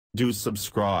Do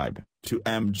subscribe to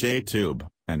MJTube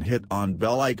and hit on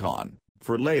bell icon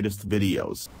for latest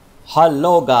videos.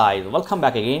 Hello guys, welcome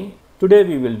back again. Today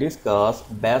we will discuss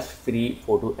best free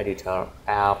photo editor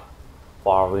app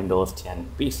for Windows 10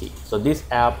 PC. So this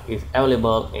app is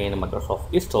available in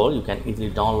Microsoft Store. You can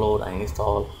easily download and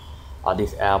install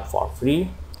this app for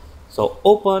free. So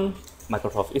open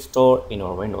Microsoft Store in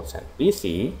your Windows 10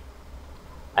 PC,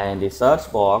 and in the search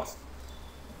box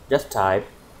just type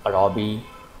Adobe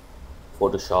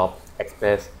Photoshop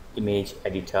Express Image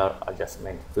Editor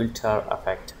Adjustment Filter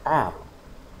Effect app.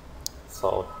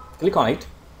 So click on it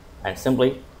and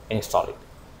simply install it.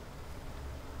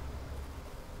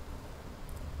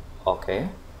 Okay,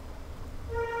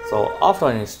 so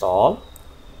after install,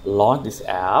 launch this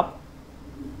app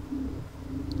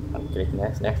and click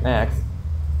next.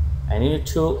 And you need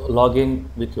to log in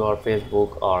with your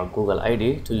Facebook or Google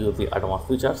ID to use the advanced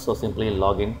features. So simply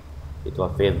log in with your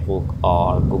Facebook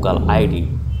or Google ID.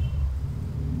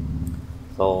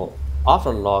 So after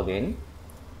login,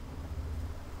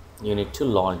 you need to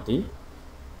launch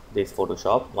this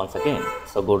Photoshop once again.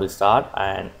 So go to start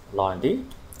and launch the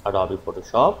Adobe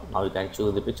Photoshop. Now you can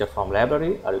choose the picture from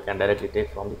library, or you can directly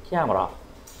take from the camera.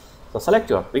 So select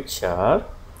your picture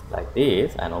like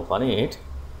this and open it,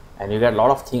 and you get a lot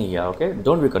of things here. Okay,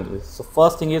 don't be confused. So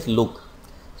first thing is look.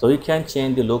 So you can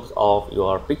change the looks of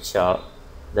your picture.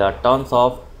 There are tons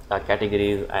of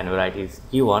categories and varieties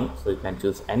given, so you can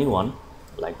choose anyone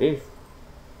like this.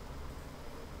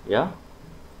 Yeah,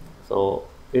 so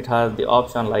it has the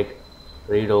option like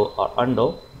redo or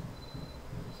undo,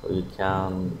 so you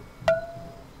can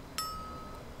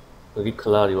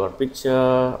recolor your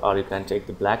picture, or you can take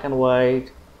the black and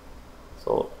white.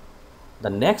 So the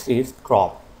next is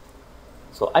crop.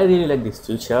 So I really like this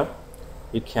feature.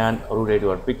 You can rotate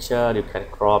your picture, you can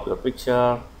crop your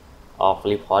picture,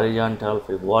 flip horizontal,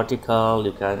 flip vertical,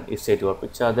 you can set your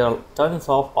picture. There are tons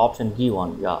of options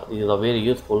given. Yeah, this is a very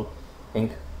useful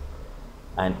thing.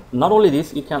 And not only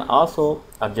this, you can also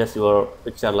adjust your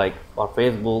picture like for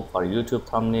Facebook, for YouTube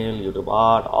thumbnail, YouTube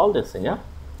art, all this thing. Yeah,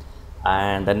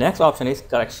 and the next option is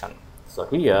correction. So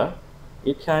here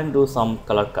you can do some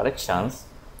color corrections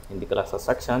in the color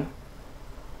section.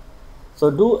 So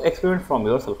do experiment from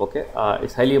yourself. Okay,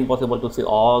 it's highly impossible to see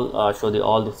all show the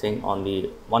all this thing on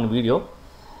the one video.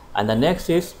 And the next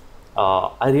is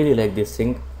I really like this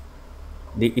thing,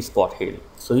 the spot heal.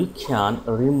 So you can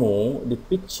remove the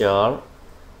picture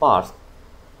parts.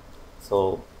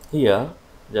 So here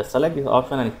just select this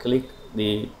option and click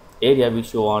the area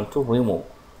which you want to remove.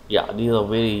 Yeah, these are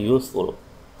very useful,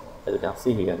 as you can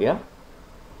see here. Yeah,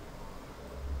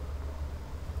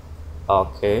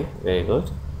 okay, very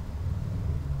good.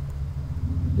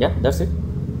 Yeah, that's it.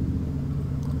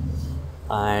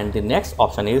 And the next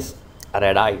option is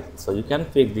red eyes. So you can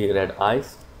fix the red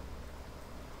eyes.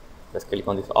 Just click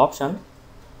on this option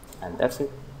and that's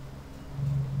it.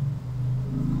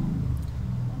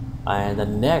 And the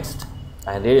next,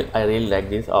 I really like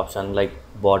this option like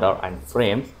border and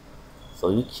frames. So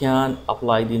you can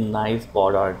apply the nice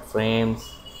border and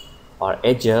frames or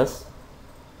edges.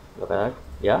 Look at that.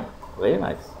 Yeah, very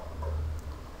nice.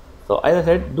 So as I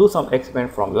said, do some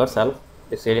experiment from yourself.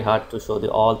 It's really hard to show the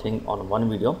all thing on one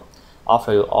video.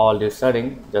 After you all did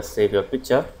setting, just save your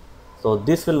picture. So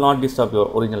this will not disturb your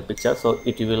original picture, so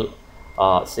it will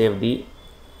save the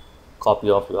copy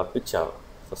of your picture.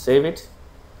 So save it,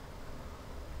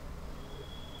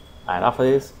 and after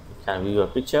this you can view your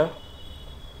picture,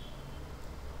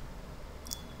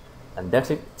 and that's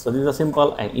it. So this is a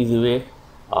simple and easy way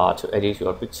to edit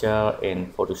your picture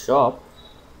in Photoshop.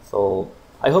 So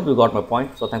I hope you got my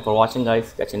point. So thanks for watching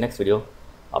guys. Catch you next video.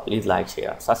 Please like,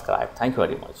 share, subscribe. Thank you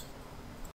very much.